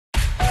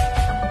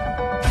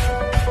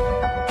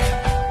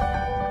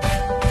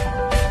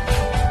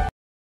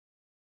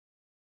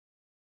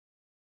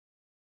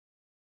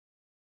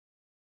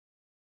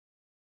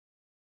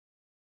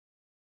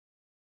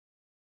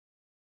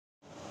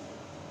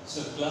So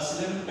class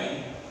 11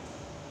 time,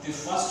 the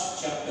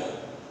first chapter,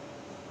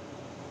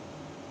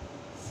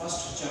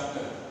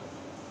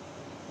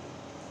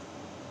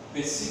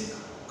 basic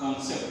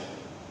concept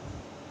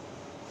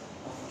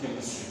of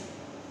chemistry.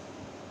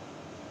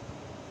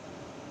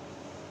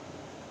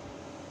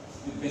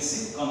 The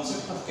basic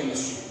concept of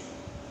chemistry.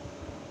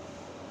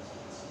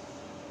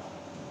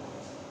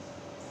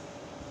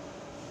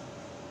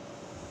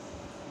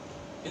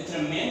 Its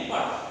main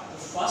part, the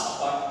first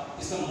part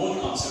is the mole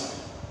concept.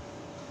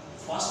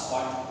 First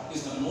part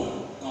is the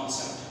mole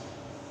concept.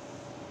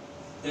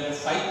 There are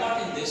 5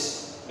 parts in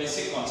this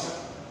basic concept.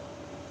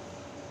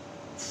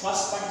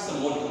 First part is the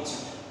mole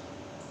concept.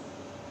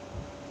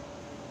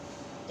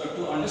 So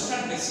to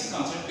understand basic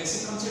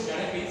concept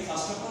directly,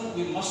 first of all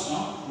we must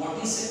know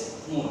what is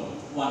a mole,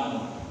 1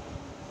 mole.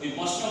 We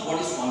must know what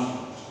is 1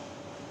 mole.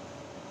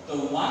 So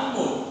 1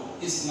 mole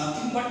is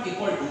nothing but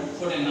equal to,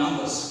 for the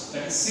numbers,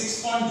 that is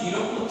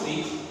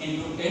 6.023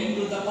 into 10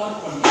 to the power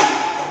 20.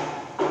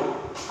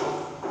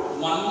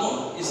 1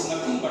 mole is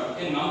nothing but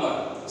a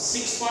number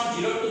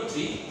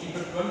 6.023 into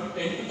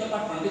 10 to the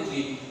power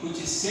 23, which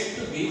is said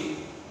to be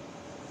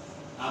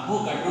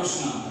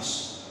Avogadro's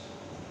numbers,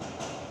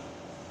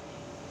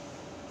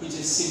 which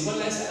is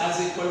symbolized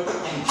as equal to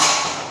n.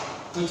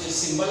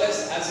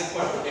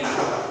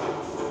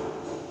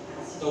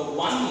 So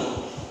 1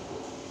 mole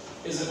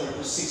is equal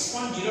to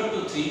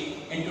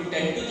 6.023 into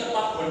 10 to the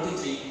power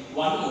 23.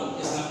 1 mole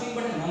is nothing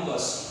but a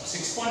numbers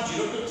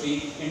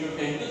 6.023 into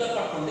 10 to the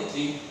power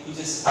 23, which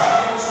is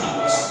Avogadro's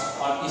numbers,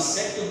 or is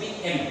said to be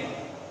m.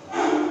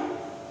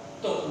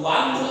 So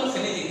 1 mole of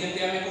anything, then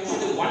they are going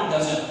to 1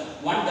 dozen.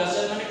 1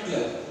 dozen means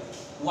 12.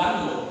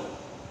 1 mole.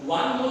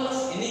 1 mole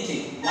of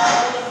anything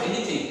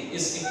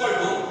is equal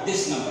to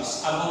these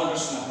numbers,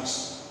 Avogadro's numbers.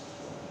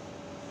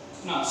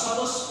 Now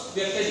suppose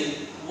we are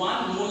taking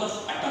 1 mole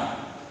of atom.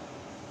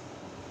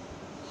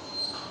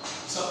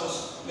 Suppose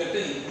we are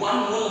taking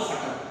 1 mole of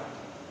atom.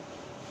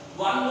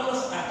 1 mole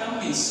of atom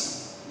means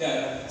there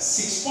are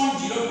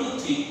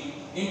 6.023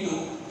 into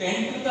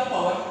 10 to the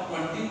power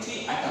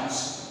 23 atoms,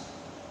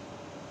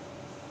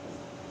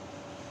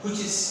 which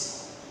is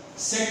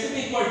said to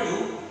be equal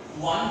to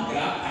 1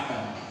 gram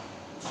atom.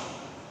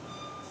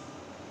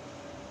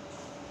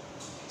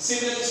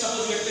 Similarly,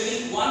 suppose we are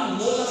taking 1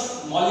 mole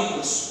of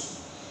molecules.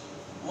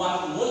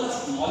 1 mole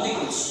of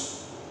molecules.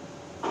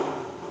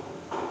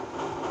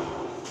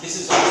 This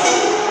is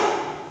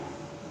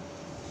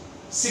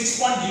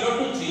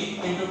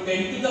 6.023 into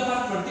 10 to the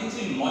power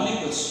 23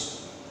 molecules,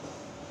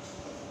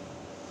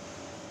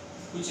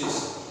 which is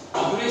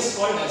always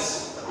called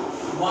as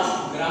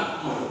 1 gram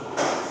mole.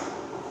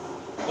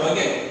 So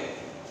again,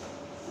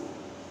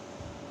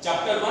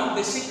 chapter 1,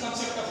 basic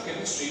concept of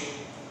chemistry.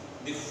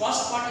 The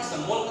first part is the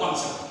mole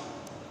concept.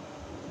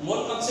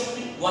 Mole concept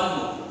means 1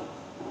 mole.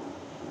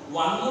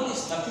 1 mole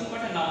is nothing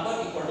but a number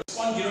equal to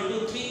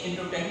 6.023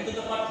 into 10 to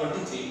the power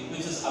 23,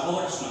 which is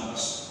Avogadro's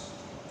numbers.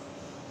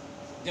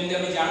 Then we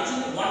have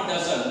 1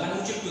 dozen, and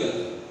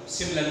 12.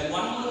 Similarly, 1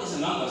 mole is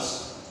numbers.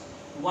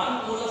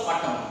 1 mole of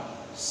atom,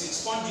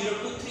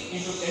 6.023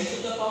 into 10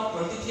 to the power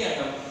 23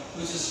 atom,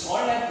 which is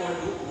all equal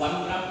to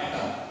 1 gram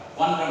atom.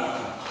 1 gram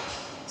atom.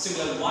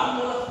 Similarly, 1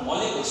 mole of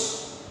molecules,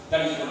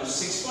 that is equal to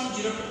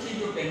 6.023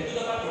 into 10 to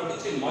the power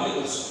 23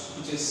 molecules,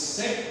 which is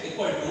said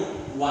equal to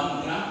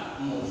 1 gram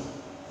mole.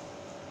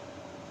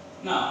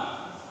 Now,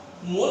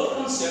 mole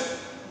concept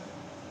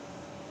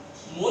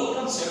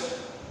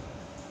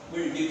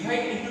will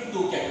divide into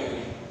 2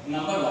 categories.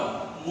 Number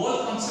 1, mole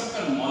concept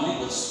on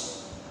molecules.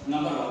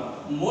 Number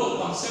 1, mole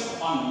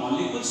concept on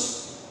molecules.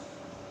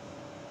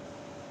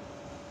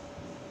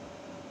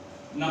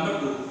 Number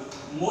 2,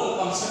 mole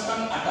concept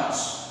on atoms.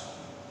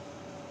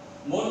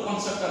 Mole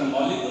concept on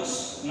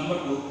molecules. Number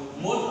 2,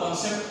 mole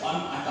concept on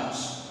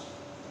atoms.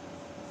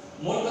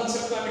 Mole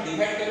concept को हमें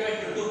divide करेंगे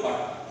into 2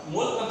 parts.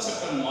 Mole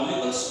concept on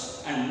molecules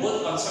and mole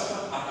concept on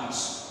atoms.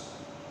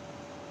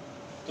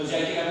 तो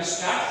जाइए हमें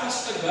start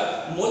first करेगा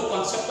mole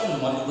concept on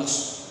molecules.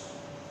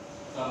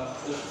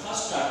 We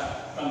first start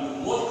from the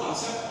mole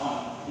concept on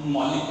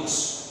molecules.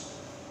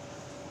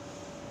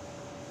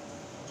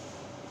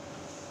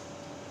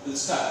 We'll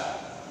start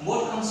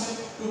mole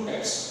concept 2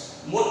 types.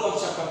 Mole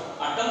concept of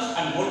atoms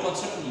and mole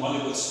concept of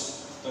molecules.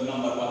 So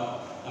number 1,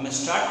 हमें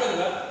start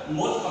करेगा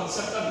mole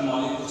concept of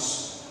molecules.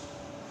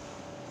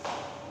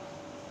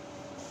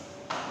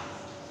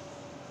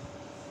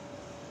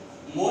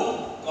 Mole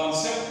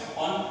concept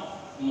on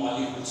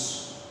molecules.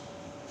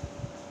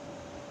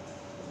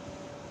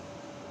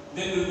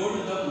 Then we go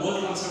to the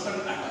mole concept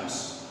on atoms.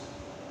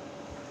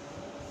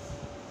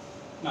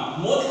 Now,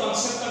 mole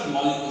concept on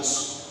molecules.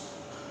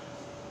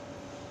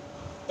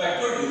 So I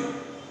told you,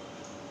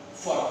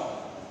 for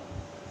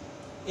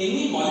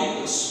any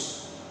molecules,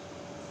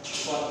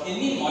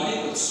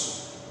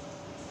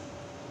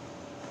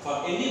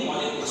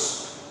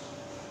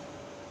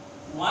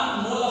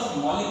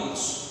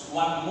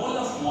 1 mole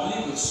of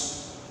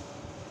molecules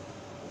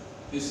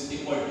is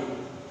equal to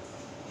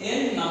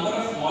n number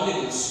of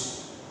molecules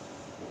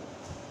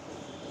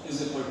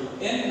is equal to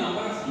n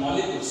number of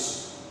molecules.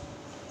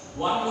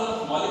 1 mole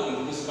of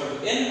molecule is equal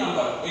n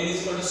number, n is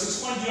equal to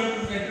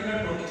 6.02 ×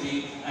 10⁻23,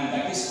 and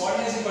that is called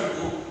as equal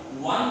to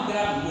 1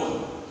 gram mole.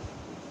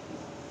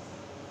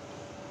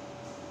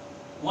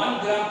 1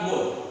 gram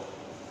mole,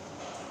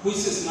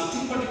 which is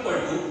nothing but equal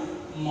to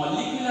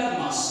molecular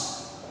mass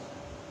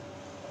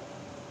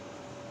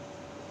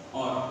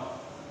or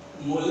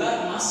molar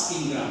mass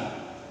in gram.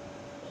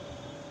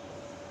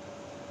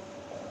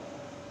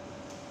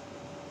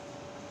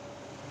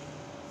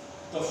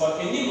 So for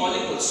any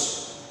molecules,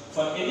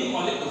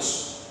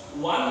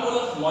 1 mole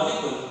of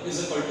molecule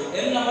is equal to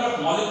n number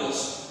of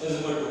molecules is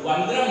equal to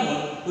 1 gram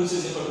mole, which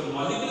is equal to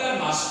molecular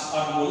mass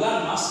or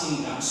molar mass in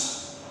grams.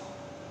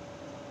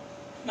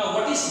 Now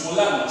what is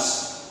molar mass?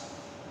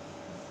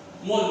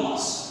 Mole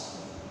mass.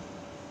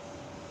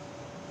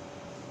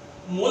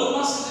 Mole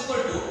mass is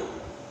equal to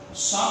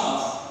sum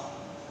of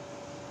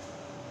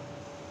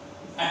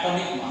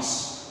atomic mass.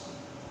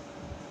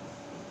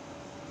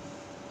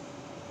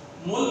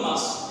 Mole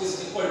mass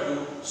is equal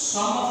to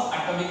sum of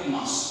atomic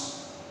mass.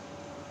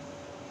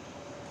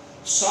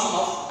 Sum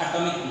of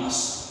atomic mass.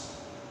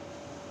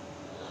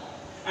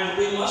 And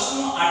we must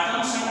know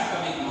atoms and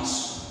atomic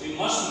mass. We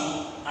must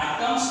know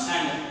atoms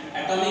and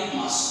atomic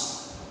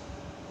mass.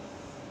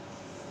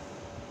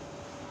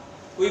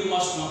 We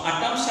must know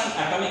atoms and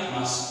atomic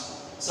mass.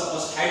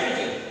 Suppose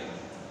hydrogen,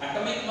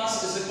 atomic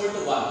mass is equal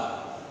to 1.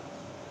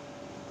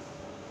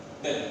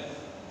 Then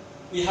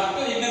we have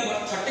to remember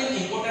 13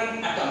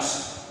 important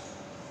atoms.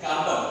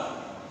 Carbon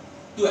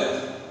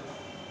 12,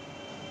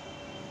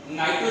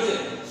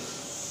 nitrogen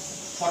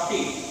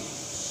 14,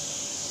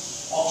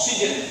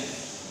 oxygen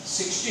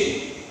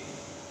 16,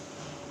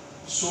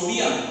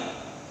 sodium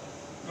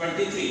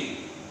 23,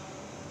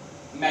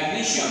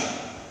 magnesium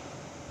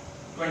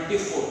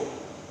 24,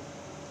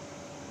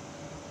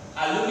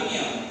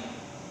 aluminium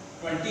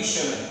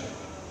 27,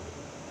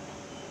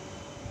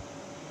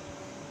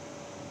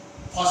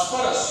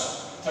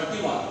 phosphorus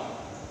 31,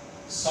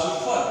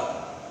 sulfur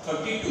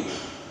 32,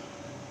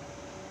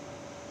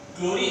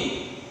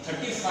 chlorine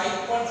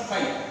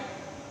 35.5,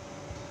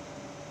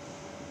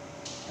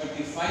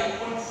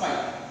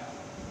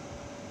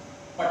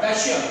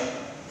 potassium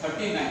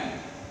 39,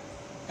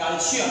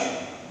 calcium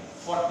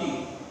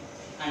 40,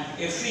 and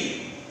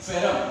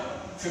ferrum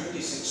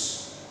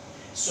 56.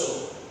 So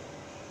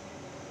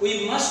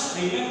we must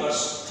remember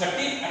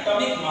 13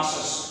 atomic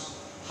masses: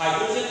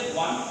 hydrogen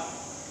 1,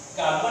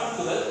 carbon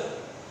 12,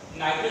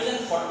 nitrogen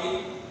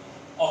 14,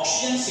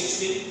 oxygen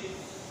 16,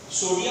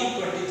 sodium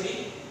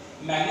 23,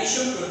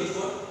 magnesium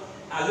 24,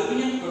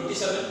 aluminium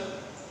 27,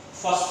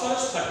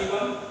 phosphorus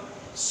 31,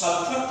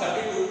 sulfur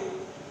 32,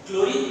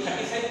 chlorine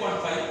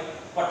 35.5,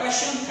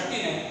 potassium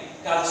 39,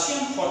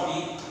 calcium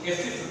 40,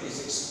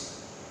 Fe56.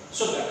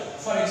 So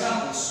that for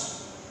examples,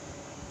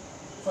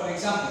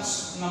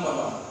 number 1,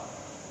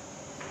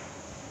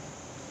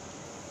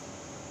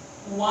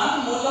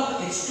 1 mole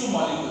of H2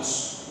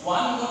 molecules,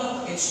 1 mole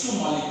of H2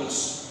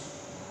 molecules,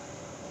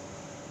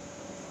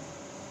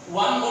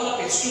 1 mole of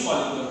H2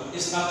 molecule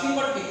is nothing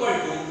but equal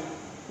to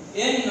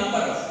n number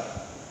of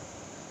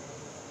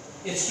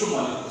H2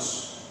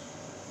 molecules.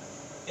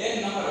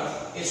 N number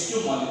of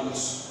H2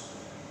 molecules.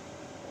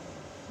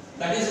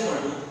 That is equal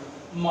to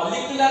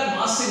molecular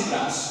mass in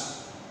grams.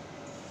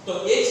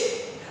 So H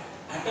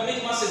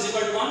atomic mass is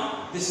equal to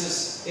 1. This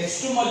is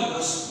H2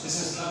 molecules. This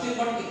is nothing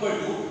but equal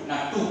to 2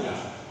 gram.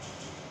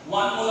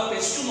 1 mole of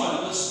H2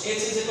 molecules, H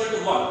is equal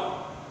to 1.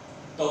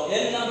 So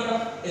n number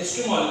of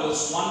H2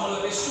 molecules, 1 mole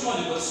of H2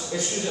 molecules, H2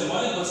 is a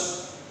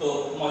molecules.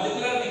 So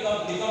molecular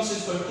becomes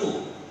equal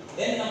to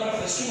n number of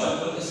H2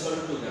 molecules is equal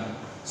to 2 gram.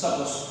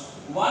 Suppose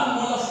 1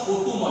 mole of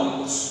O2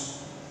 molecules,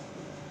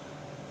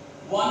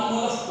 1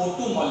 mole of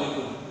O2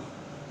 molecule.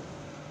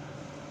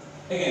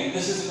 Again,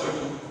 this is equal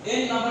to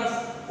n number of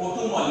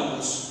O2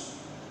 molecules,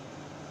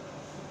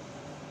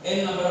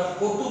 n number of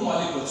O2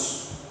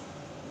 molecules,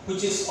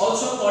 which is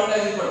also called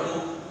as equal to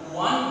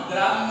 1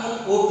 gram mole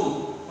O2,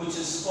 which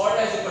is called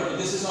as equal to,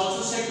 this is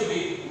also said to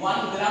be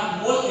 1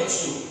 gram mole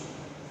H2.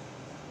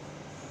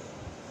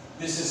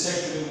 This is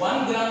said to be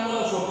 1 gram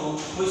mole of O2,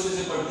 which is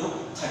equal to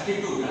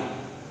 32 gram.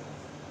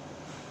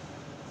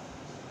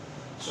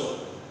 So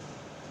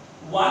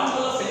 1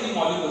 mole of any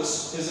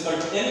molecules is equal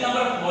to n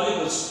number of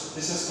molecules.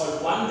 This is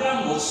called 1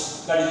 gram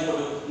moles, that is equal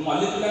to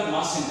molecular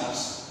mass in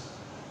grams.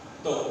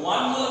 So 1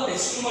 mole of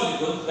H2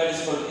 molecule, that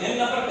is equal to n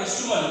number of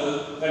H2 molecule,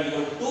 that is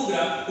equal to 2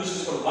 gram, which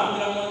is equal to 1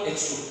 gram mole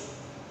H2.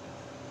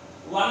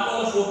 1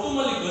 mole of O2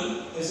 molecule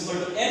is equal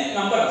to n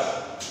number of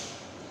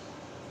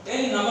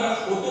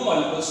O2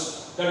 molecules,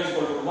 that is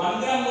equal to 1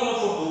 gram mole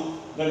of O2,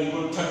 that is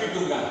equal to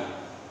 32 gram.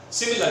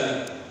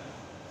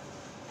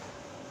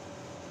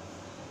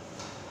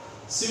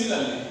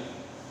 Similarly,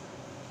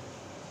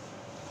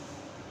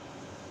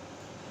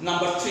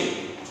 number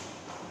 3.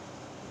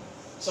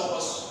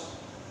 Suppose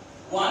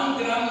 1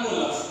 gram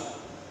mole of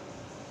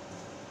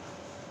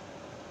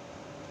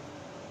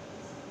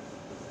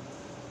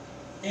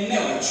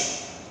NaOH,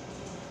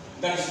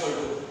 that is equal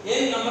to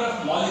n number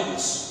of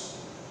molecules.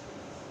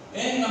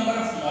 N number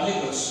of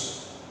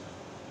molecules,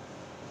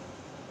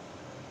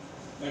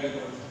 that is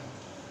equal to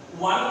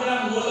 1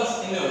 gram mole of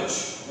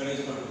NaOH, that is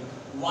equal to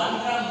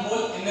 1 gram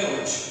mole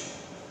NaOH,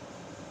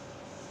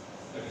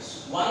 that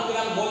is 1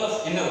 gram mole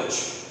of NaOH,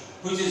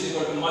 which is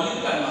equal to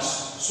molecular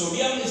mass.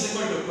 Sodium is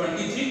equal to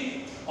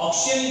 23,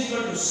 oxygen is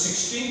equal to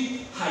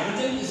 16,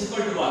 hydrogen is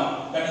equal to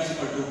 1, that is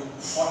equal to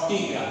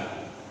 40 gram.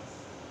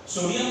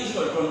 Sodium is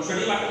equal to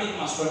sodium atomic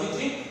mass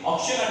 23,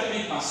 oxygen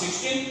atomic mass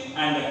 16,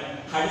 and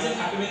hydrogen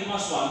atomic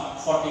mass 1,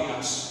 40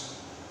 grams.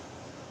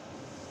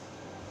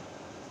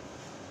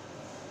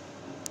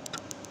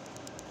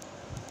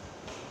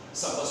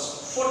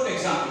 Suppose fourth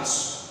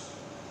examples.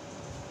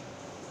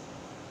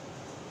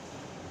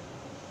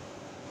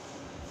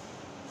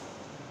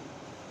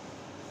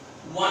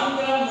 1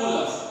 gram mole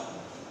of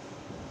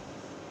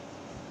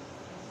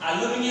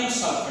aluminium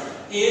sulfate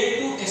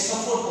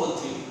Al2SO4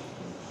 3.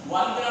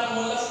 1 gram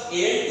mole of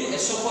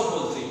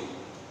Al2SO4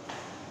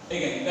 3.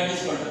 Again, that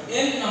is equal to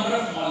n number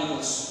of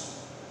molecules.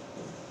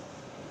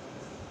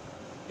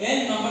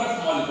 N number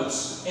of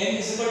molecules. N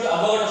is equal to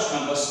Avogadro's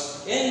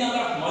numbers. N number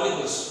of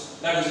molecules,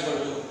 that is equal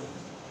to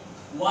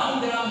 1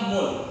 gram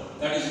mole,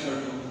 that is equal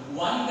to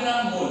 1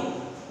 gram mole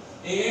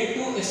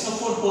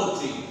Al2SO4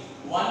 3.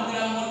 1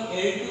 gram mole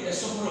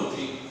Al2SO4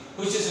 3,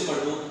 which is equal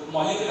to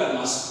molecular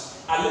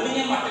mass.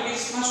 Aluminium atomic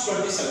mass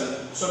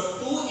 27. So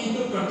 2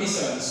 into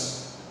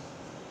 27s.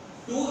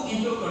 2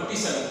 into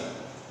 27.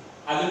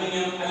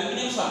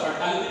 Aluminium sulfate.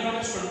 Aluminium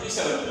is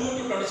 27. 2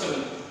 into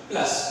 27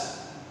 plus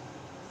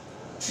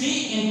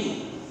 3 into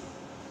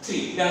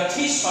 3. There are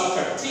 3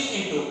 sulfate. 3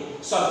 into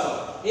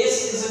sulfur.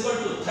 S is equal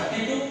to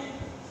 32.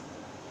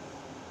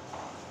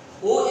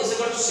 O is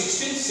equal to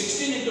 16.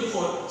 16 into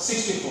 4,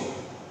 64.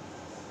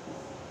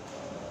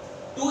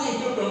 2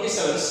 into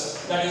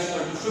 27s, that is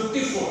equal to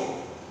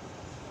 54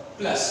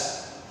 plus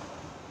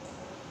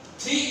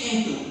 3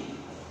 into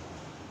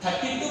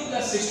 32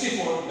 plus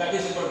 64, that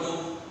is equal to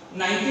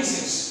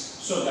 96.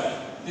 So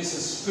that this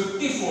is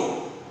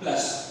 54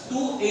 plus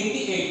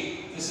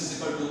 288, this is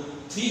equal to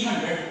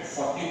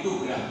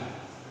 342 gram.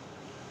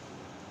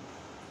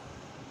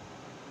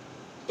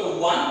 So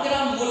 1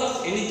 gram mole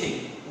of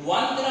anything,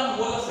 1 gram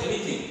mole of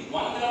anything,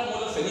 1 gram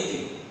mole of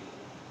anything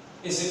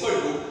is equal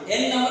to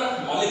n number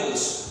of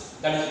molecules.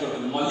 That is equal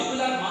to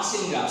molecular mass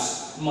in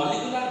grams.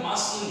 Molecular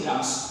mass in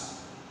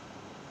grams.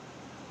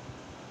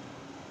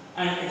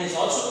 And it is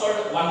also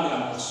called 1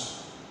 gram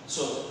moles.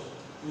 So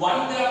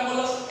 1 gram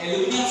mole of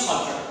aluminium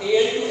sulfate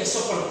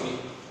Al2SO4 3,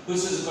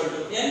 which is equal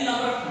to n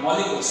number of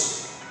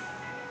molecules,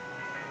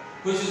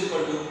 which is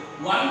equal to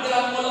 1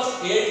 gram mole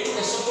of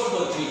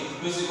Al2SO4 3,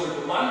 which is equal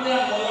to 1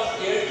 gram mole of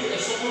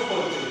Al2SO4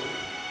 3.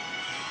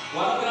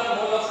 1 gram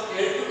mole of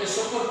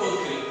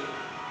Al2SO4 3.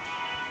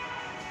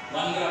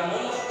 1 gram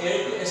mole of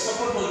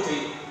Al2SO4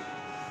 3,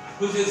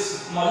 which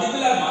is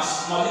molecular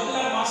mass.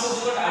 Molecular mass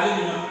is equal to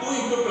aluminium 2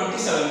 into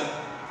 27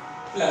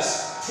 plus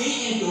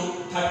 3 into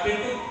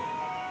 32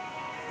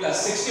 plus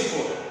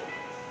 64.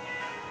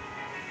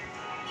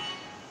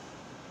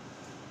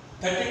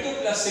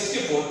 32 plus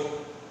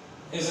 64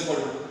 is equal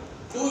to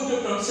 2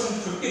 into 27,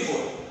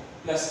 54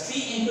 plus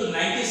 3 into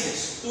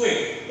 96,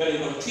 28, that is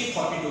equal to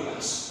 342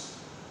 grams.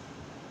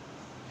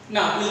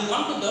 Now we will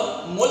come to the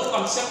mole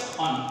concept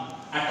on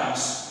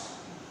atoms.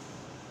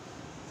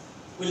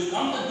 We will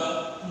come to the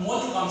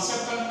mole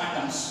concept on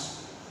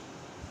atoms.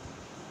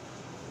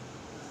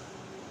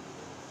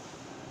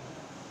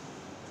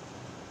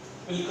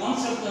 We will come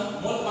to the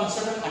mole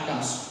concept on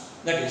atoms.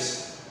 That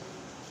is,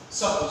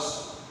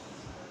 suppose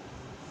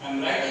I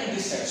am writing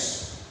this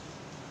text.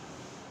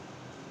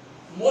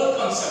 Mole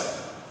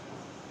concept.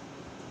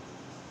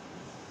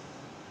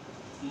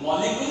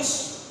 Molecules.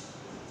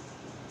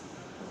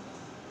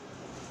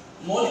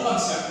 Mole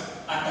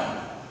concept.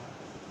 Atom.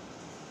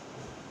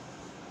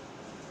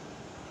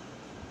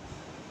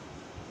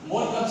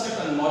 Mole concept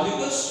on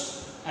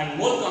molecules and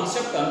mole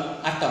concept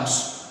on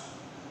atoms.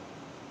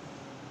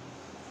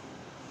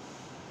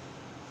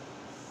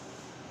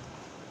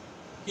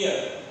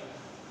 Here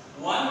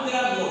 1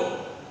 gram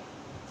mole.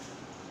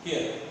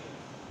 Here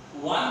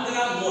 1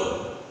 gram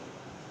mole.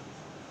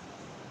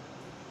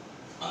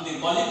 On the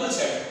molecule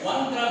side,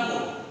 1 gram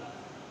mole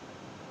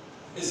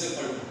is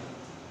equal to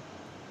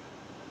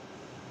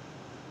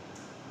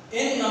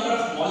n number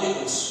of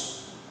molecules.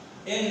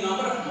 N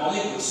number of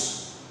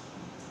molecules,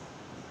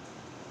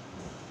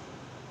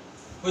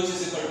 which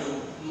is equal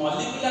to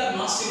molecular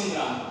mass in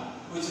gram,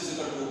 which is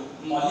equal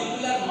to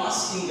molecular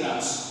mass in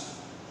grams,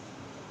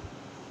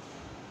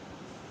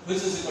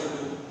 which is equal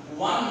to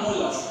 1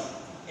 mole of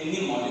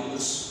any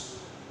molecules.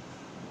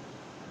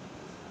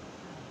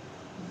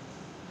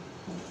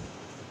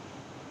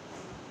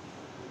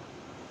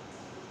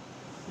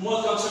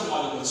 Mole concept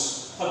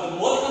molecules. For the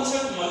mole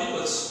concept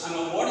molecules, I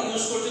am what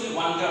use to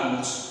 1 gram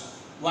moles.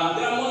 1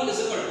 gram mole is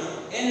equal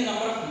to n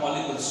number of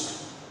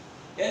molecules.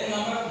 N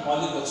number of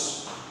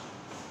molecules.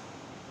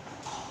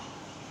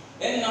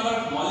 N number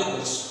of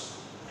molecules,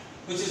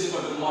 which is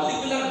equal to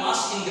molecular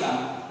mass in gram,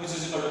 which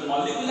is equal to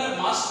molecular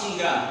mass in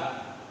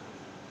gram,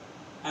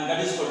 and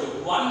that is equal to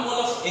 1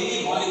 mole of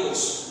any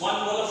molecules.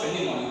 1 mole of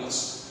any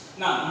molecules.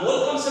 Now,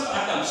 mole concept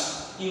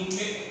atoms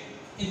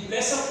in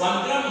place of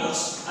 1 gram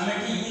moles I am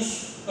going to use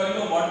what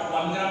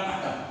 1 gram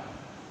atom.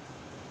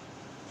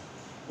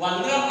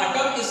 1 gram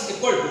atom is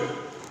equal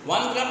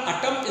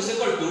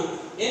to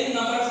n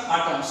number of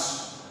atoms.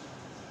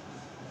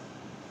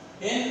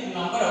 N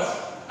number of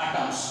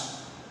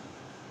atoms,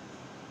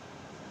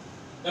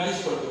 that is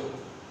equal to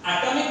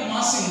atomic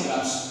mass in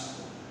grams.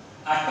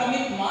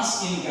 Atomic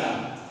mass in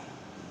gram,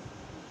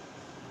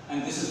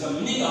 and this is the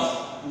meaning of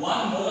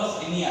 1 mole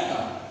of any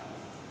atom.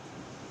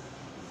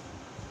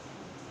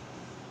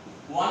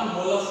 1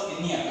 mole of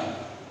any atom.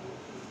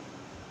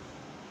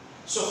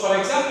 So for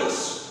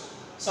examples,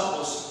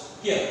 suppose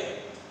here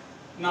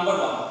number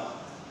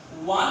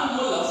 1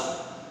 mole of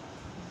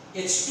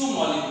H2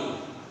 molecule,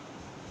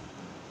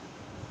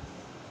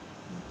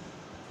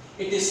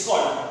 it is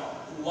called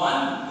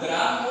 1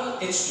 gram mole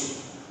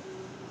H2.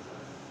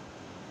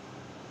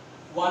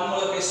 1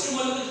 mole of H2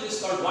 molecule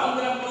is called 1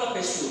 gram mole of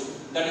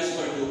H2, that is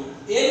equal to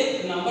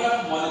n number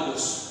of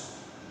molecules.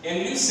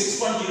 N means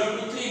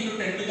 6.023 into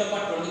 10 to the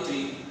power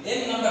 23.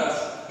 N number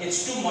of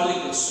H2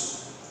 molecules,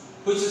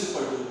 which is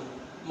equal to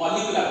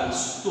molecular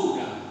mass 2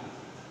 gram.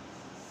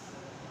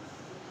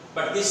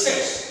 But this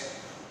says,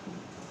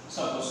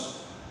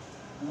 suppose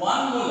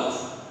 1 mole of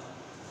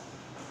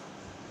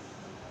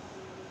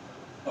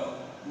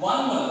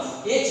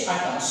H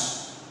atoms,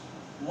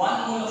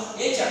 1 mole of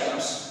H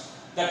atoms,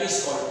 that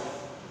is called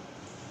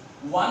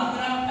 1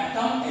 gram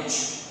atom H,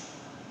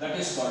 that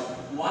is called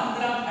 1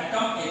 gram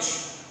atom H,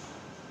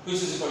 which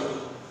is equal to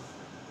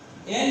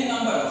n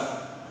number of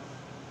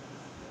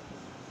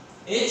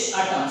H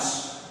atoms,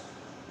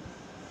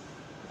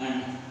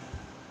 and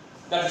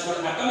that is called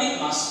atomic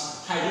mass.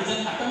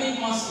 Hydrogen atomic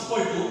mass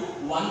equal to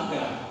 1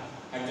 gram.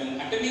 Hydrogen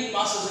atomic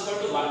mass is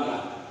equal to 1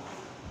 gram.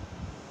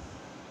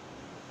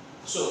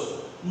 So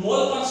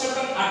mole concept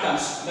of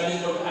atoms, that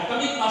is equal to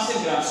atomic mass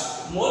in grams.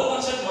 Mole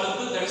concept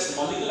molecule, that is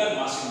molecular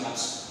mass in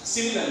grams.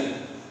 Similarly,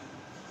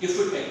 if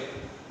we take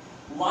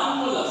 1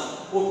 mole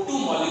of O2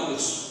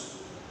 molecules,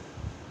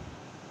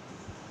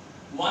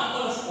 1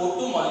 mole of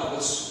O2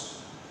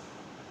 molecules,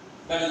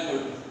 that is equal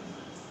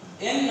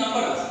to n number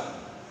of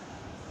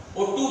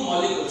O2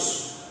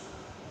 molecules,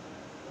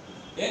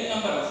 n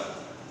number of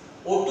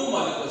O2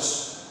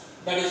 molecules,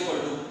 that is equal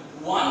to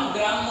 1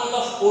 gram mole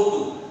of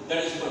O2,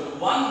 that is equal to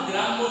 1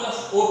 gram mole of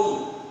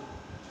O2,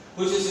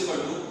 which is equal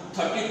to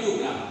 32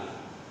 gram.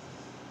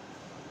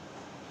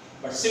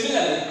 But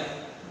similarly,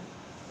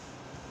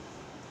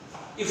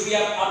 if we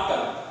have after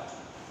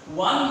 1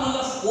 mole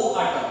of O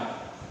atom,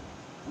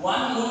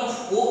 1 mole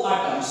of O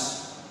atoms,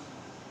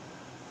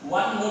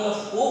 1 mole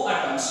of O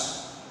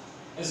atoms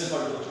is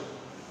equal to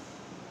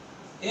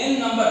n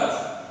number of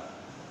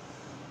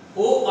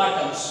O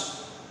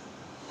atoms,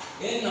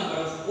 n number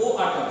of O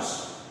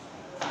atoms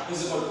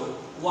is equal to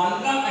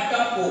 1 gram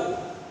atom O.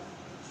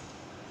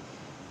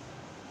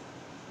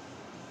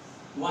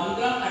 1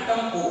 gram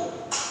atom O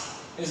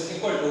is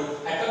equal to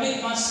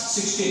atomic mass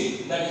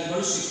 16, that is equal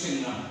to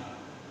 16 gram.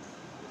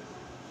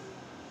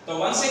 So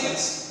once again,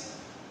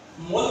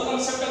 mole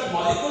concept of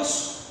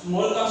molecules,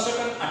 mole concept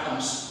of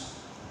atoms.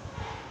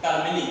 There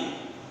are many.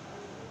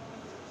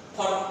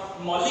 For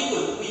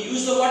molecule, we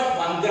use the word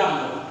 1 gram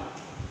mole.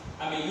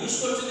 I may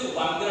use the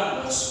 1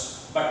 gram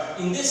moles. But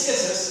in these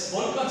cases,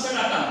 mole concept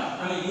atom,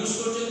 I may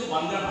use the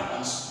 1 gram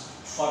atoms.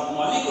 For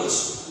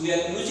molecules, we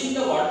are using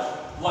the word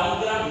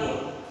 1 gram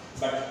mole.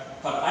 But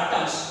for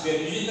atoms, we are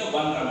using the 1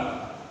 gram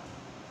atom.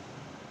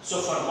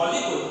 So for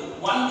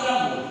molecule, 1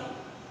 gram mole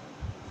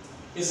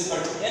is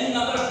equal to n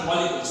number of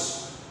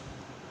molecules,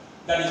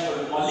 that is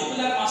equal to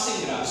molecular mass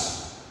in grams,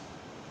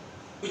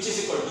 which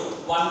is equal to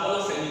 1 mole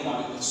of any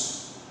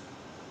molecules.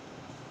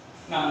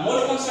 Now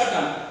mole concept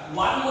atom,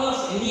 1 mole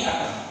of any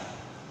atom,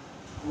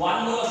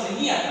 1 mole of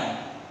any atom,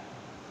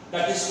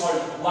 that is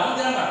called 1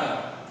 gram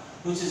atom,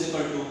 which is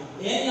equal to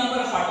n number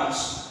of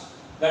atoms,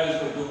 that is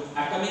equal to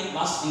atomic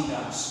mass in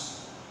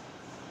grams.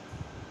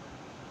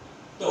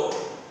 So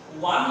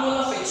 1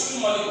 mole of H2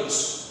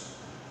 molecules,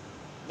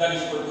 that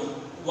is equal to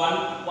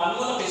 1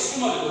 mole of H2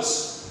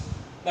 molecules,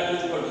 that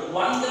is equal to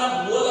 1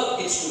 gram mole of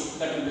H2,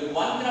 that will be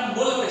 1 gram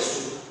mole of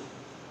H2,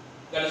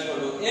 that is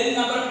equal to n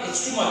number of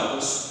H2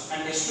 molecules,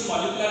 and H2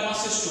 molecular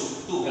mass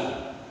is 2 gram.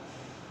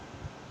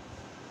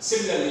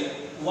 Similarly,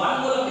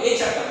 1 mole of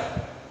H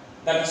atom,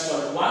 that is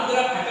called 1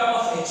 gram atom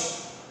of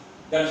H,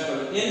 that is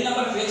called n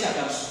number of H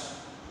atoms,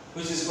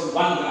 which is equal to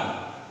 1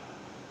 gram.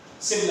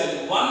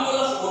 Similarly, 1 mole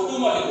of O2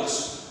 molecules,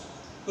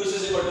 which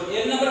is equal to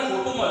n number of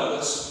O2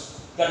 molecules,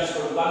 that is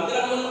equal to 1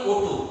 gram mole of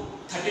O2,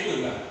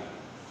 32 gram.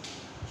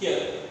 Here,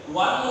 1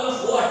 mole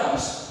of O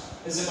atoms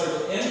is equal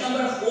to n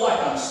number of O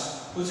atoms,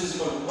 which is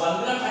equal to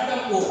 1 gram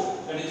atom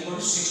O, that is equal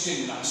to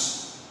 16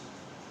 grams.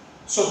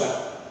 So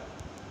that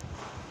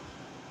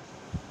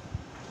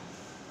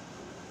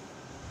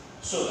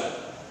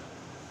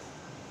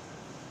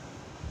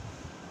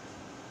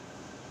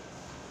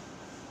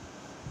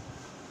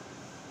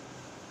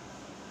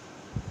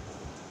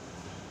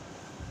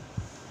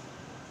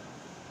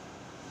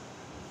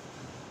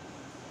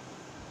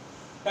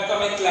ताको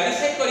हमें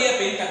clarify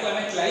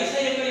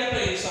करिया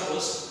पे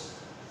suppose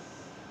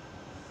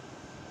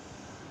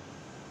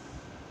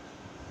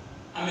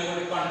आमे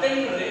गोटे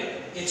container रे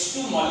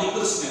H2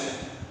 molecules नेले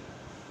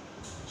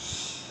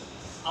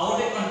आ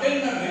गोटे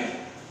container रे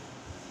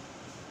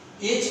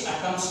H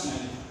एटम्स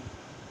नेले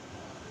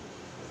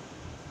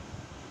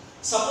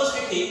suppose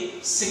eighty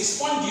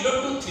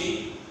 6.023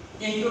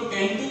 into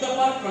 10 to the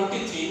power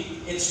 23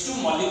 H2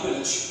 molecule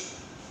अछि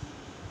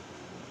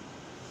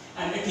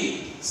and eighty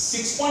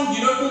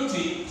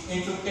 6.023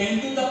 into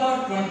 10 to the power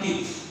 20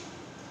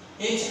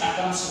 H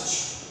atoms अछि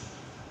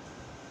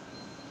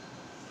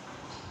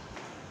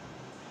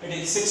it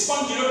is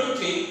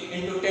 6.023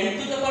 into 10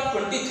 to the power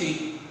 23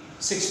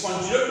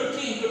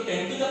 6.023 into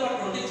 10 to the power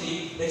 23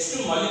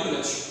 H2 molecule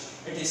अछि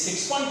it is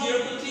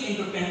 6.023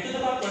 into 10 to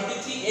the power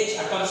 23 H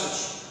atoms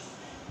अछि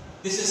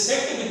this is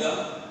said to be the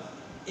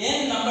n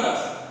number of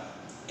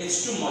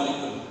H2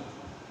 molecule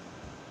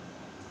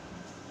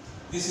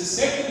this is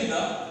said to be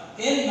the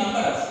n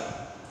number of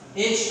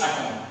H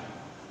atom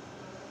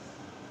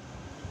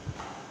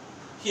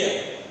here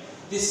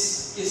this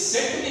is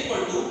said to be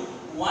equal to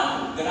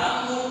 1 gram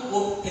mole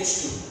of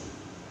H2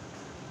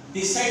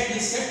 this side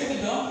is said to be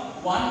the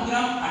 1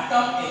 gram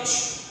atom H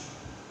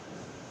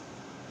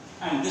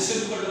and this is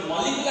equal to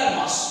molecular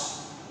mass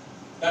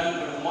that will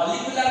be equal to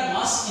molecular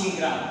mass in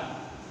gram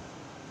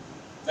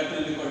that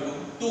will be equal to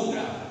 2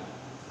 gram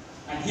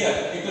and here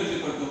it will be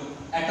equal to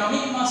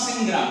atomic mass in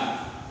gram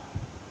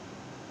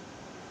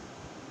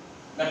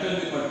that will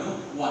be equal to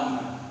 1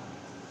 gram.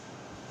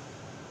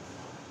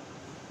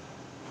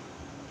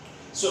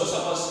 So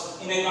suppose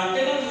in a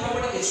container we have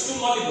got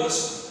H2 molecules,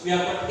 we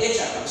have got H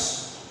atoms.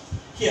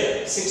 Here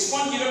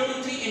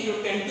 6.023 into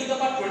 10 to the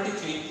power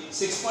 23,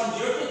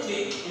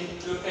 6.023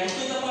 into 10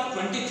 to the power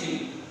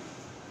 23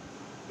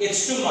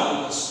 H2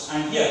 molecules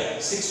and here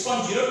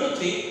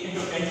 6.023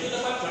 into 10 to the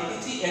power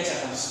 23 H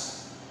atoms.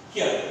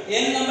 Here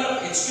n number of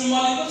H2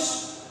 molecules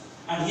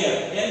and here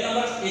n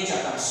number of H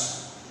atoms.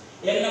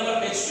 N number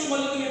of H2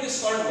 molecule it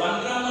is called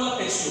 1 gram mole of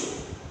H2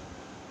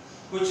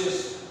 which is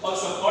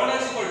also called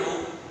as equal to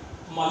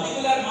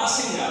molecular mass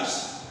in grams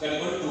that is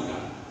equal to 2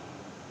 gram.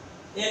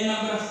 N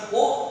number of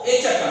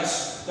H atoms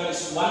that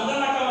is 1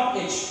 gram atom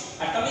of H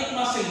atomic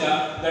mass in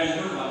gram that is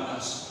equal to 1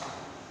 grams.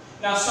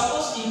 Now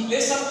suppose in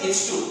place of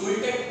H2 we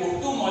will take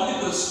O2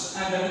 molecules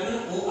and that is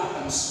equal to O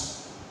atoms.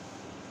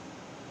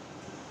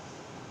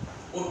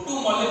 O2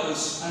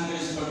 molecules and that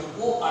is equal to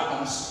O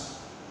atoms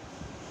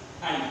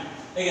and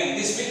again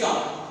this become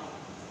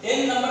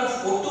n number of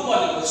O2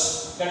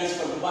 molecules that is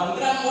equal to 1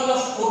 gram mole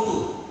of O2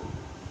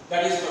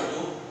 that is equal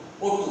to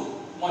O2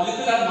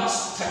 molecular mass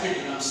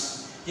 30 grams.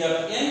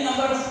 Here n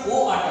number of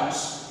O atoms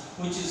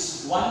which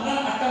is 1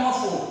 gram atom of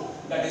O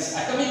that is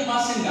atomic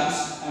mass in grams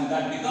and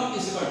that become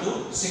is equal to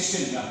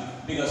 16 gram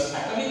because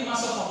atomic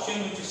mass of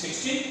oxygen which is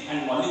 16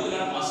 and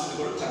molecular mass is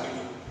equal to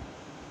 32.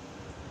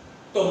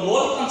 So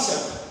mole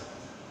concept,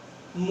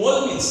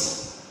 mole means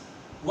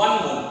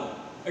 1 mole.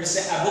 It is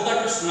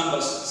Avogadro's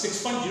numbers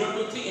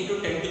 6.023 into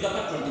 10 to the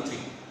power 23.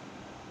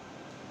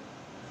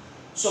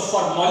 So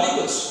for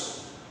molecules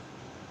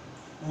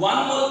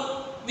 1 mole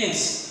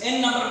means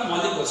n number of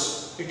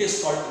molecules it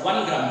is called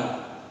 1 gram mole.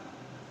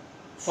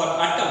 For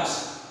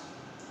atoms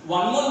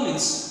 1 mole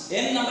means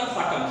n number of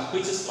atoms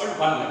which is called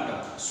 1 atom.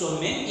 So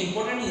main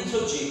important is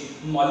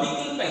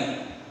molecule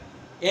pain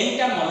n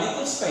ta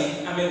molecules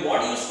pain ame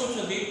what use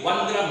करछथि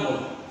 1 gram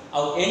mole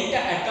और n ta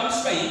atoms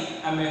pain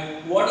ame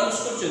what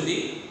use करछथि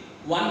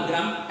 1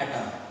 gram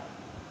atom.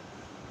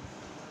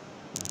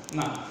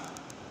 Now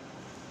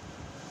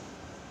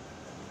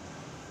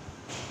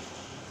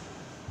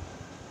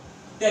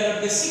there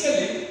are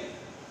basically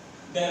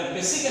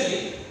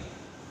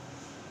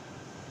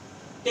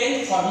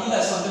 10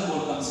 formulas on the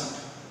mole concept.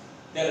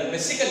 There are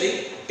basically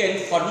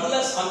 10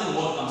 formulas on the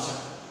mole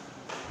concept.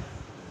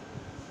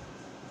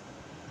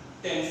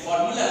 10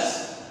 formulas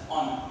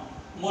on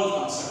mole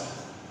concept.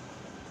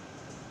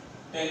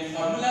 10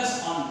 formulas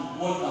on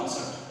mole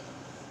concept.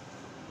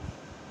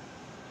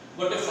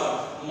 But for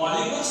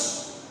molecules,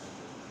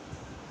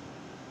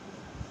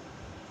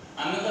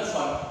 another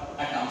for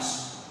atoms.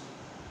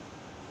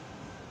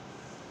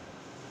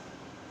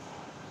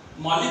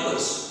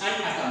 Molecules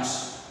and atoms.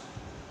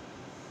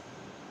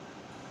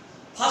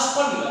 First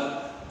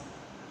formula,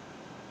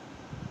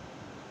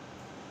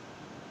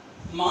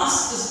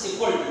 mass is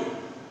equal to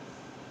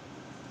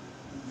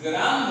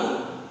gram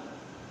mole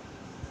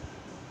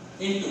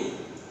into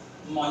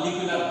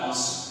molecular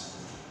mass.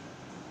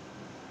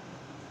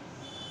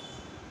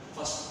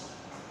 First,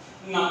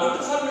 number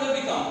 2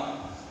 formula become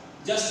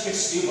just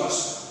its reverse.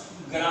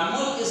 Gram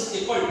mole is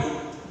equal to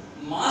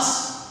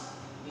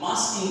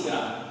mass in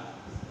gram.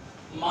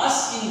 Mass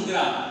in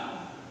gram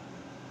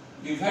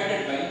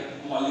divided by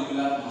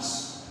molecular mass.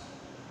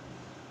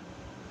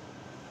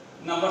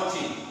 Number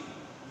 3,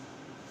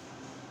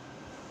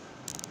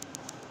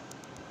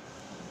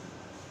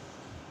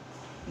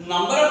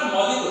 number of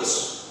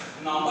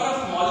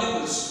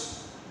molecules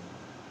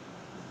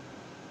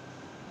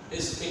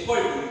is equal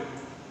to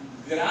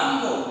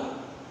gram mole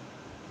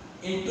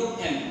into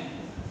n.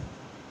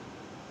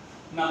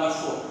 Number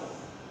 4,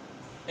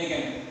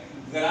 again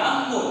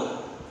gram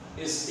mole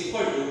is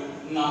equal to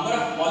number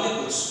of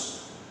molecules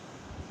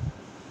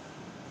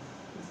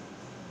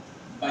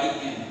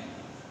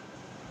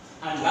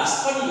And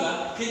last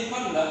formula, fifth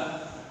formula,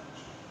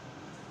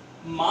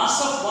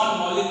 mass of one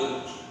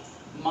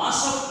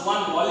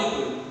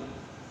molecule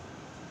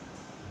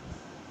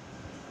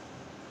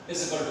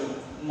is equal to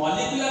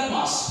molecular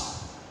mass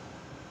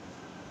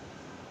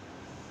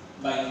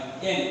by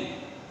n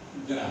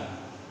gram.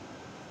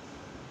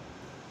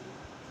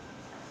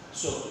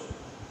 So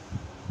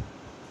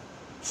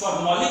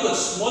for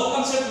molecules, mole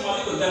concept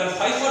molecule, there are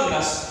 5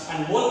 formulas,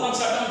 and mole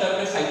concept there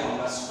are 5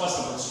 formulas. First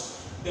of all,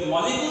 the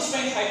molecules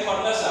by 5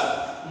 formulas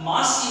are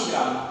mass in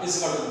gram is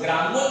equal to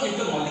gram mole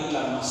into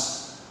molecular mass.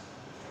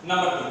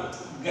 Number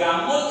 2,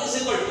 gram mole is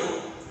equal to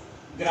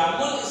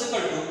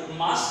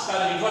mass का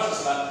reverse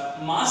होगा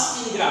mass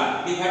in gram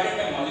divided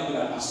by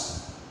molecular mass.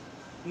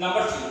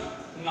 Number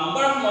 3,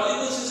 number of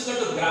molecules is equal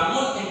to gram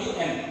mole into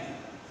n,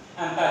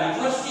 and the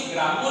reverse to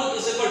gram mole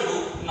is equal to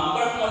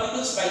number of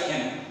molecules by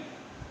n.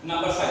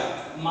 Number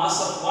 5,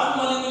 mass of one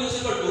molecule is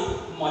equal to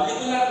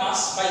molecular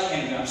mass by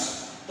n grams.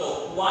 तो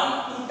 1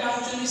 2 टा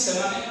होचनी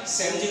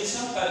same जिंस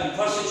तार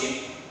reverse होची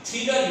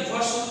 3 टा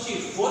reverse होची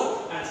 4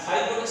 and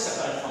 5 गोटे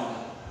separate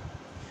formula.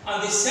 And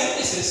the same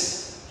basis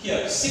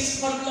here,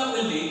 sixth formula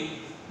will be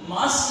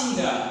mass in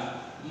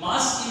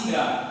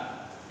gram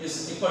is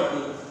equal to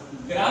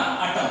gram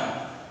atom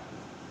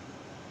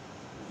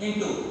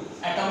into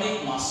atomic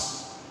mass.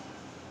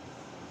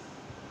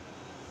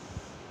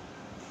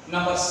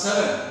 Number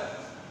 7,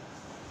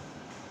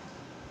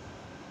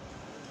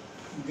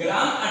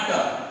 gram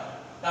atom,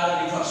 tar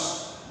reverse,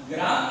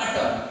 gram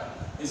atom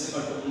is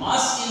equal to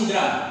mass in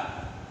gram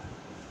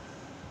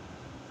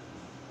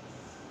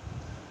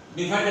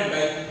divided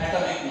by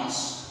atomic mass.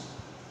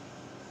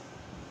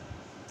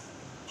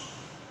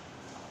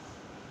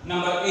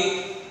 Number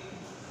 8,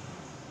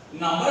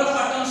 number of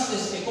atoms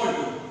is equal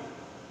to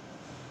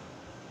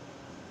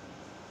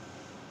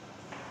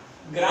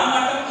gram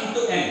atom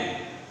into n.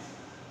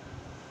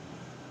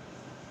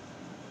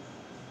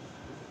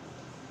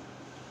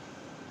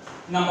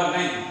 Number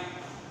 9,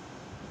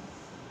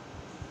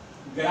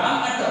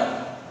 gram atom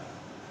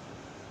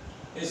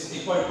is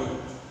equal to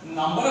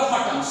number of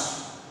atoms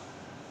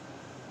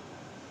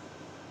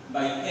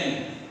by n.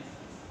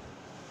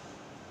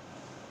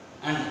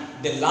 And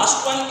the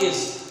last one is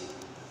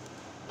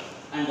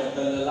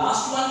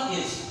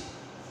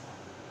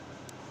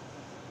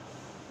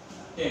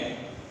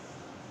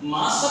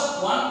mass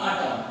of one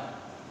atom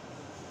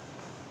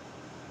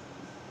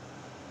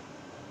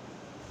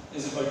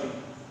is equal to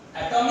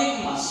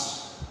atomic mass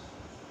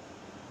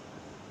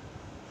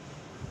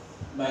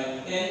by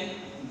n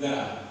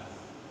gram.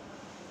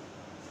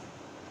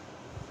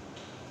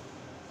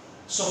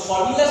 So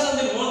formulas on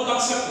the mole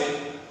concept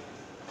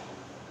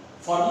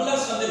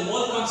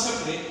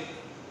rate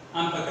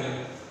हम पकड़े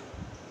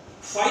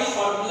 5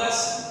 formulas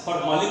for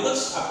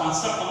molecules और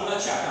 5 formula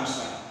चे atoms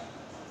का.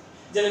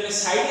 जब मैं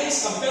side ways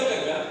compare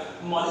करेगा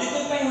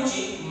molecule पे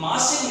होची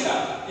mass in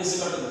gram is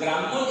equal to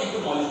gram mole into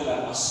molecular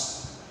mass.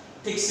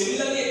 ठीक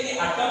similarly एक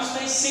atoms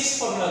पे 6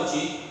 formula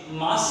होची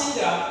mass in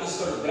gram is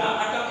equal to gram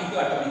atom into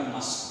atomic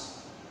mass.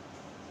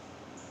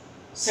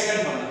 Second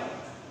formula,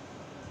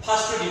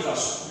 first to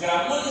reverse,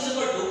 gram mole is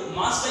equal to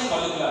mass by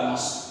molecular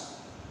mass.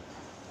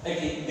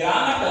 Okay,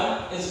 gram atom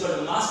is equal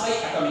to mass by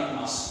atomic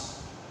mass.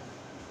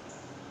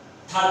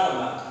 Third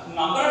formula,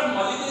 number of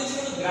molecules is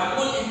equal to gram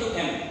mole into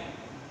m.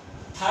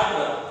 Third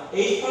one,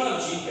 8th formula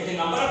is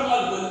number of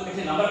molecule, it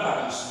is number of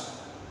atoms.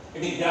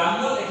 It is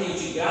gram mole, it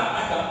is gram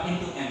atom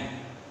into m.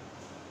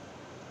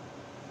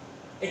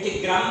 It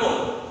is gram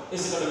mole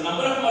is equal to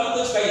number of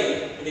molecules by m.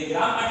 It is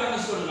gram atom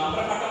is equal to number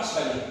of atoms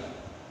by m.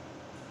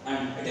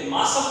 And it is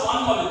mass of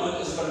one molecule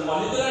is equal to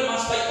molecular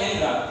mass by n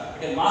gram.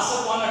 It is mass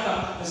of one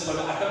atom is equal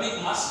to atomic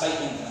mass by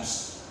n grams.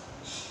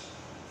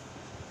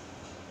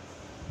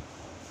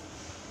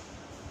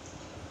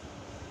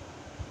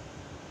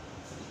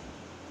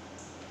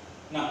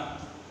 Now,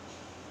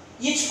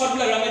 each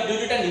formula we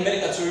will do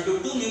numerical. So we will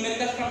do 2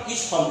 numericals from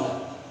each formula.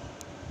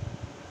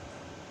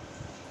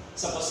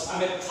 Suppose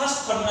I am first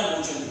formula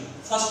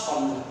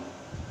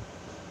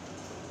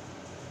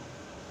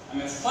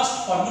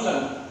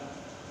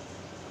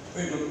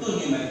we will do 2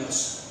 numericals.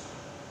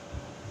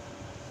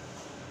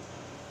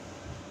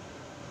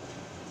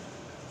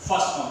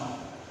 First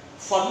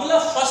formula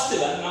first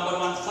thila number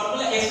 1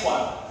 formula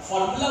F1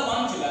 formula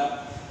 1 thila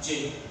je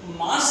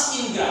mass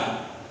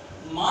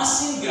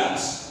in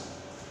grams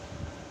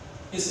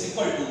is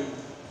equal to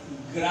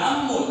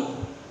gram mole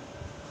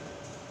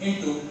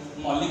into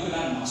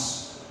molecular mass.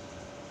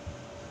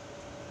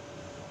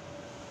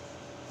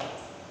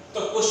 So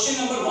question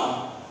number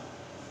 1,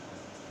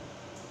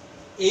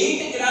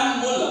 8 gram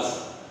mole of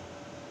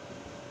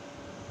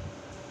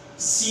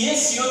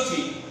CaCO3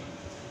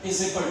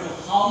 is equal to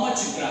how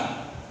much gram?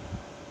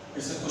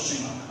 It's a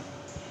question mark.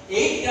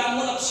 8 gram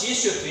mole of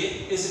CaCO3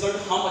 is equal to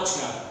how much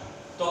gram?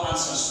 So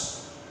answers.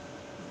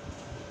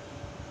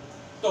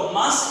 So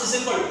mass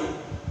is equal to,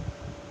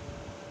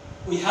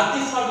 we have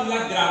the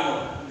formula gram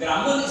mole.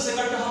 Gram mole is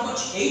equal to how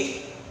much?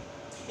 8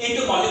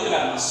 into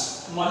molecular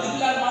mass.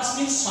 Molecular mass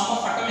means sum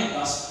of atomic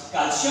mass.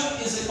 Calcium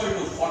is equal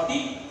to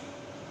 40,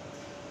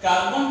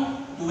 carbon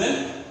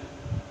 12,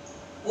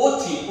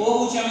 O3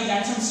 O which I am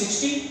mention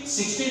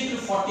 16 into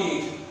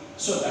 48,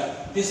 so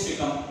that this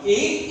become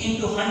 8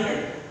 into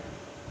 100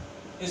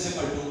 is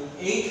equal to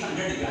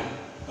 800 gram.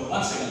 So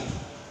once again,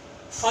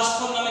 first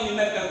formula में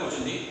numerical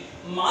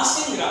question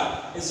mass in gram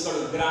is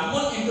equal to gram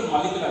mole into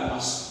molecular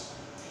mass.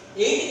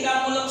 8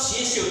 gram mole of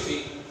CaCO3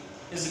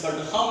 is equal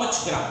to how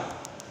much gram?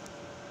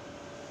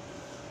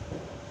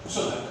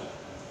 So that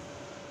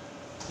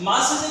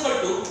mass is equal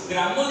to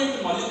gram mole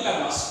into molecular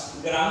mass.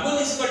 Gram mole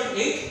is equal to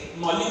 8,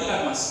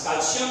 molecular mass,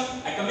 calcium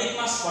atomic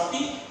mass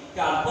 40,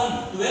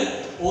 carbon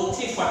 12,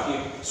 O3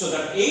 48. So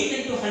that 8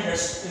 into 100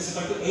 is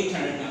equal to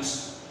 800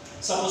 grams.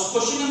 Suppose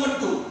question number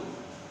 2,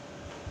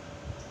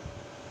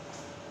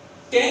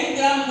 10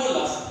 gram mole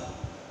of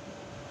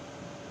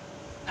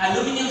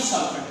aluminium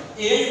sulfate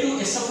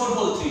Al2SO4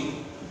 whole 3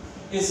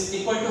 is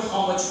equal to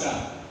how much gram?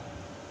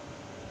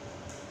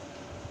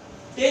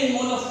 10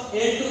 mole of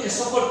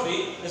Al2SO4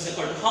 3 is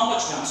equal to how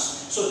much grams?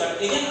 So that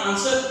again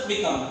answer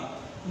become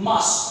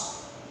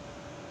mass.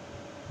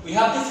 We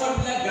have the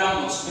formula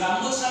gram moles.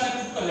 Gram moles are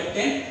equal to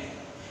 10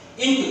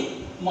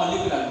 into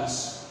molecular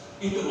mass.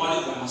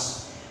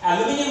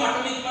 Aluminium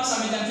atomic mass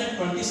I mentioned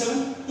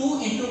 27.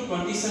 2 into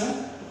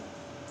 27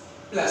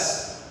 plus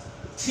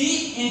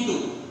 3 into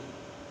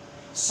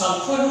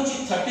sulfur which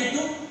is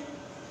 32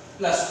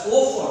 plus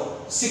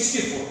O4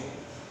 64.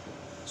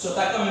 So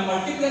that can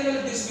multiply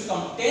this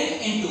become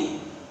 10 into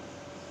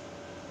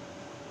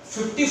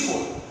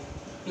 54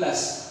 plus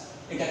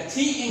it is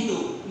 3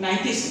 into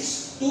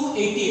 96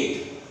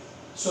 288.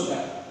 So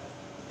that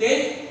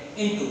 10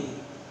 into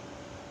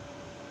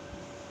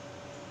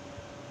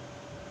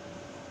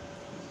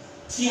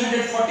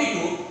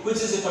 342 which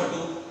is equal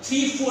to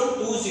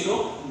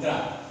 3420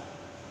 gram,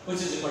 which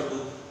is equal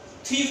to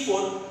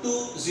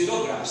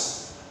 3420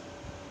 grams.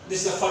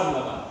 This is the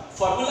formula 1.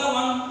 Formula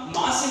 1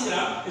 mass in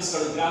gram is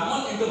equal to gram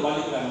mole into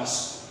molecular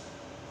mass.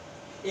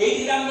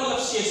 8 gram mole of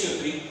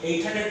CaCO3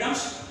 800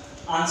 grams.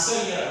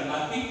 Answer here I am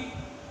marking.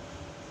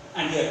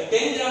 And here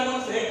 10 gram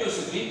mole of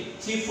Al2SO3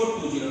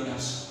 3420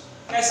 grams.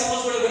 Now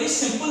suppose what a very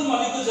simple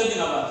molecules are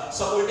given.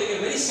 Suppose take a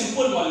very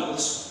simple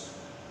molecules.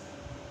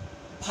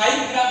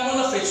 5 gram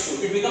mole of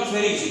H2, it becomes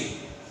very easy.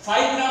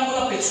 5 gram mole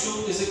of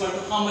H2 is equal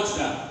to how much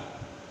gram?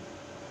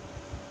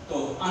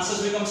 So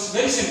answers becomes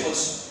very simple.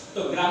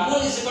 So gram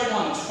mole is equal to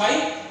how much?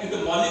 5 into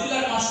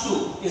molecular mass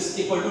 2 is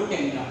equal to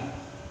 10 gram.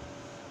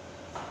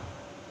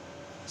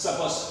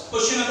 Suppose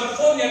question number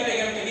 4 we are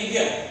taking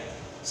here.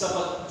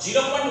 Suppose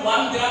 0.1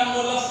 gram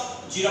mole of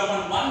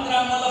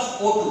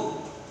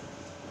O2.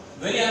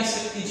 Very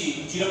answer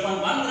easy. 0.1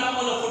 gram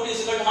mole of O2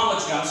 is equal to how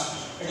much grams?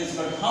 It is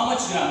equal to how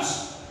much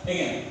grams?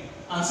 Again,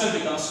 answer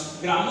becomes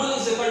gram mole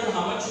is equal to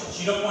how much?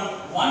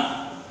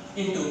 0.1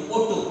 into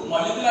O2.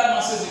 Molecular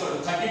mass is equal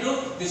to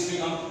 32. This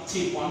becomes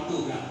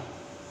 3.2 gram.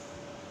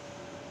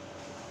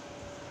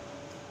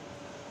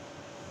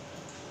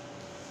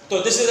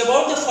 So this is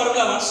about the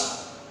formula ones.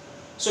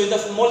 So in the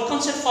mole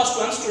concept first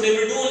ones, today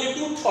we will do only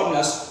two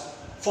formulas.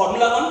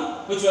 Formula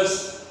 1 which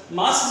was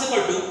mass is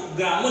equal to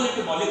gram mole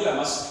into molecular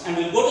mass, and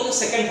we will go to the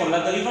second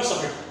formula, the reverse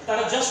of it.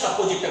 That is just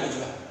opposite.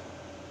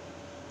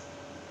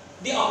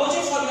 The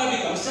opposite formula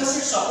becomes, just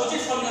its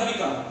opposite formula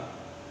become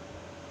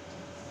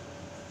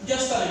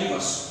just the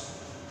reverse.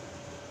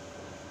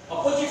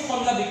 Opposite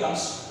formula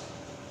becomes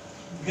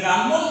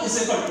gram mole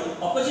is equal to,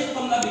 opposite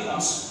formula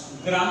becomes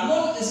gram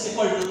mole is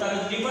equal to, that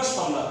is reverse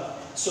formula.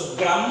 So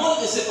gram mole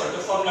is equal to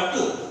formula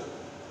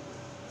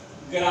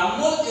 2. Gram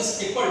mole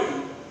is equal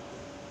to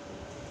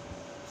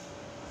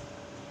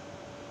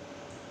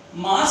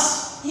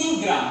mass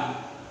in gram.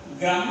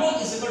 Gram mole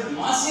is equal to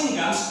mass in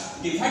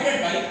grams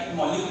divided by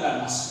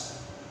molecular mass.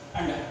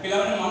 And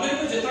पिलाने मामले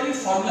में जितना भी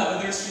formula,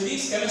 whether it's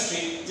physics,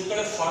 chemistry,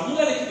 जितना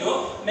formula लिखते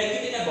हो, make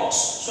it in a box.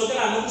 So that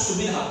हम लोग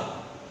सुविधा हो.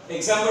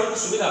 Example को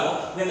सुविधा हो.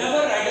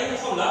 Whenever write the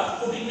formula,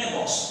 put it in a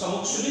box. तो हम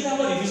लोग सुविधा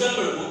को revision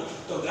करो.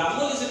 तो gram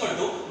mole is equal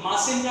to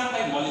mass in gram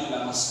by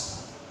molecular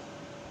mass.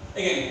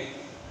 Again,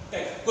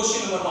 take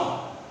question number 1.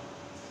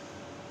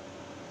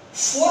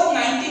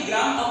 490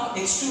 gram of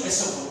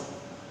H2SO4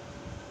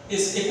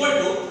 is equal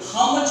to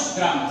how much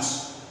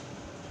grams?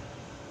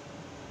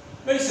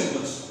 Very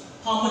simple.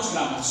 How much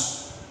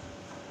grams?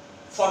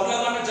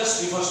 Formula 1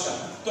 just reverse term.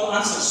 So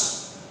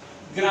answers.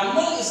 Gram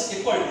mole is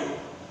equal to,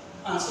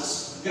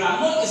 answers.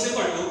 Gram mole is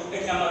equal to,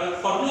 एक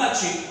हमारा formula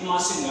अच्छी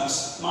mass in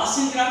grams. Mass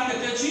in gram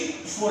कितने अच्छी?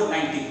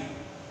 490.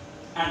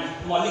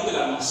 And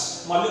molecular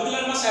mass.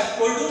 Molecular mass I have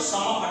told you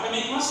sum of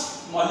atomic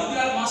mass.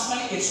 Molecular mass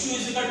माने H2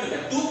 is equal to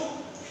 2.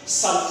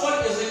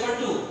 Sulfur is equal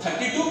to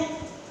 32.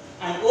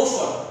 And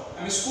O4.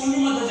 I mean school में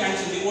मध्य जान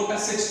चाहिए. O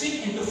is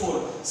 16 into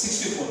 4,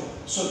 64.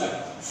 So that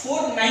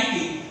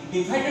 490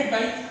 divided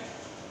by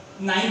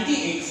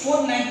 98.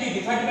 490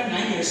 divided by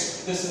 98.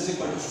 This is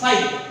equal to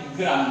 5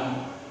 gram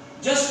mole.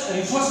 Just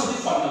reverse of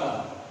the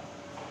formula.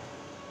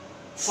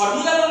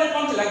 Formula वाले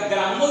कौन थे? Like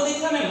gram mole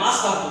दिख रहा है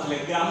mass बाहर पूछ ले.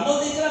 Gram mole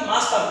दिख रहा है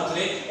mass बाहर पूछ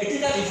ले. It is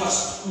the reverse.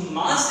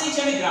 Mass नहीं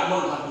चाहिए gram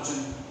mole बाहर पूछ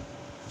ले.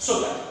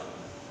 So that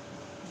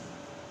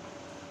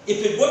if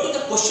we go to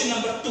the question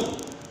number 2,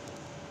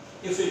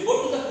 if we go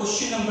to the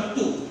question number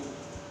 2,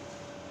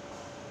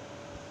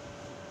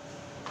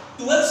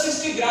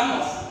 1260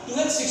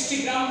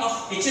 gram of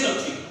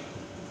HNO3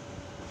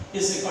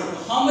 is equal to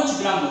how much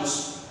gram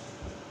moles?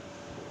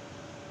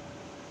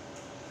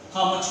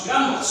 How much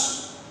gram moles?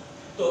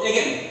 So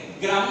again,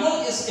 gram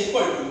mole is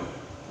equal to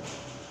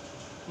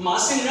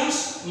mass in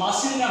grams,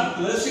 mass in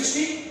gram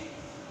 1260.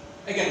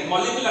 Again,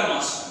 molecular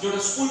mass. जो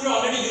school में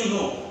already you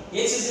know,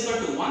 H is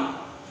equal to 1,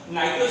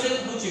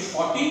 nitrogen which is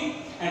 40,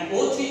 and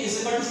O3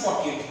 is equal to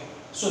 48.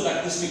 So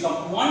that this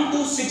becomes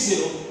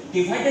 1260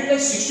 divided by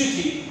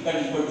 63, that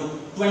is equal to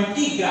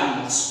 20 gram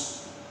moles.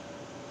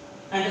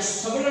 And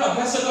सबले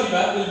अभ्यास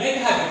करिबा will make a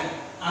habit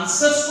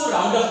answers को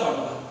round off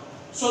करबा,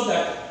 so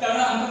that कारण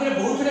हम पाखे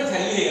बहुत सारे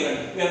value hey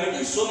Galani, we are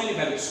getting so many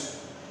values.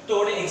 तो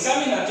ओडे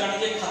examiner जाने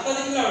जे खाता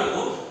देखला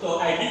बेलको तो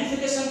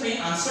identification पे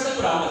answer टा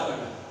को round off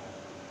करबा.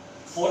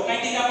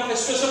 490 gram of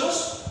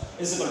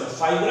H2SO4 is equal to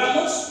 5 gram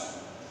moles.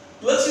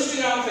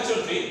 1260 gram of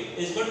HNO3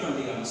 is equal to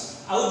 20 grams.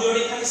 Now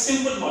जोड़े खाली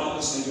simple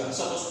molecules नहीं जो.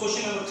 Suppose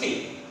question number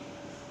 3.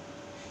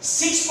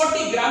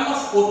 640 gram of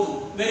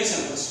O2, very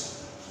simple.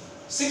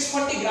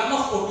 640 gram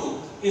of O2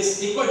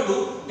 is equal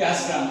to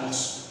dash gram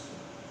moles.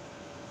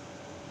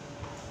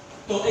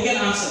 So again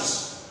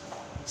answers.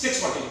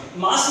 640.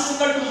 Mass is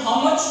equal to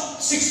how much?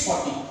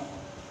 640.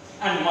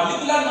 And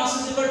molecular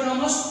mass is equal to how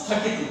much?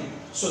 32.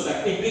 So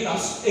that it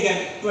becomes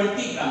again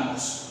 20 gram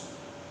moles.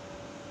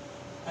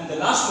 And the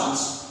last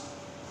ones.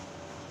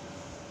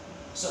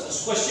 So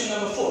question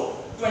number 4.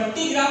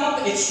 20 gram of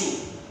H2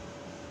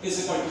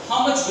 is equal to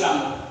how much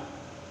gram?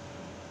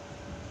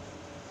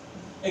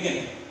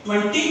 Again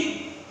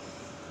 20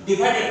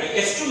 divided by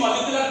H2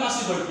 molecular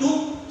mass is equal to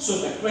 2. So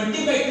that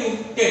 20 by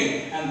 2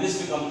 10, and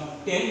this becomes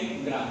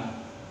 10 gram.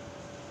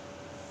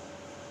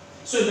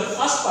 So in the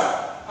first part,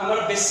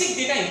 our basic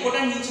data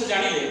important things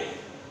जानले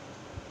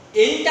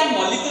n टा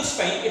molecules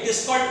ପାଇଁ it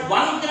is called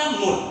 1 gram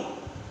mole.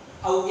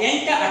 और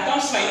n टा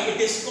atoms ପାଇଁ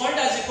it is called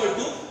as equal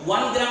to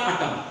 1 gram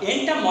atom.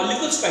 n टा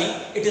molecules ପାଇଁ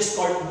it is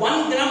called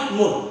 1 gram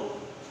mole.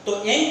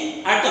 तो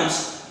n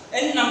atoms,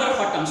 n number of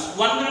atoms,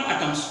 1 gram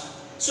atoms.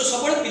 So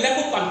सबले पिला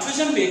को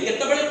confusion पे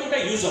केते बळे कोटा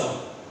use हो.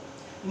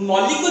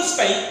 Molecules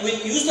ପାଇଁ we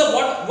use the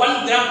word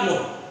 1 gram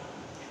mole.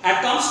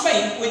 Atoms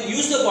ପାଇଁ we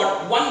use the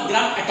word 1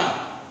 gram atom.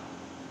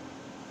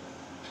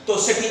 तो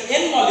सेठी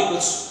n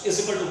molecules is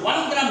equal to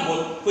 1 gram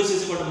mole, which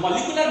is equal to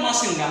molecular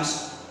mass in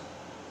grams.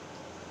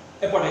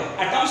 एपटे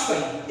atoms by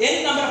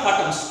n number of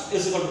atoms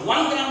is equal to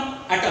 1 gram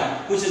atom,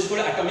 which is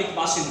equal to atomic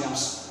mass in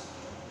grams.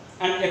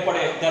 And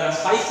एपटे there are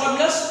 5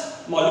 formulas,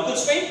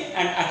 molecules by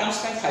and atoms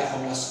by 5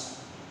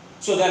 formulas.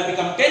 So there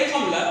become 10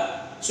 formula.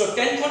 So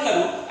 10 formula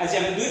ru as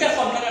हम दुईटा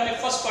formula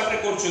हमें first part रे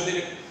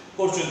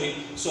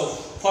कोरचोदी. So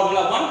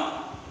formula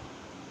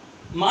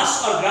 1,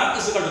 mass or gram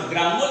is equal to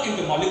gram mole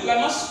into molecular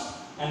mass,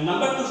 and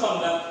number 2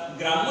 formula,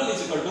 gram mole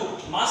is equal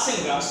to mass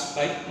in grams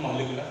by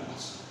molecular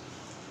mass.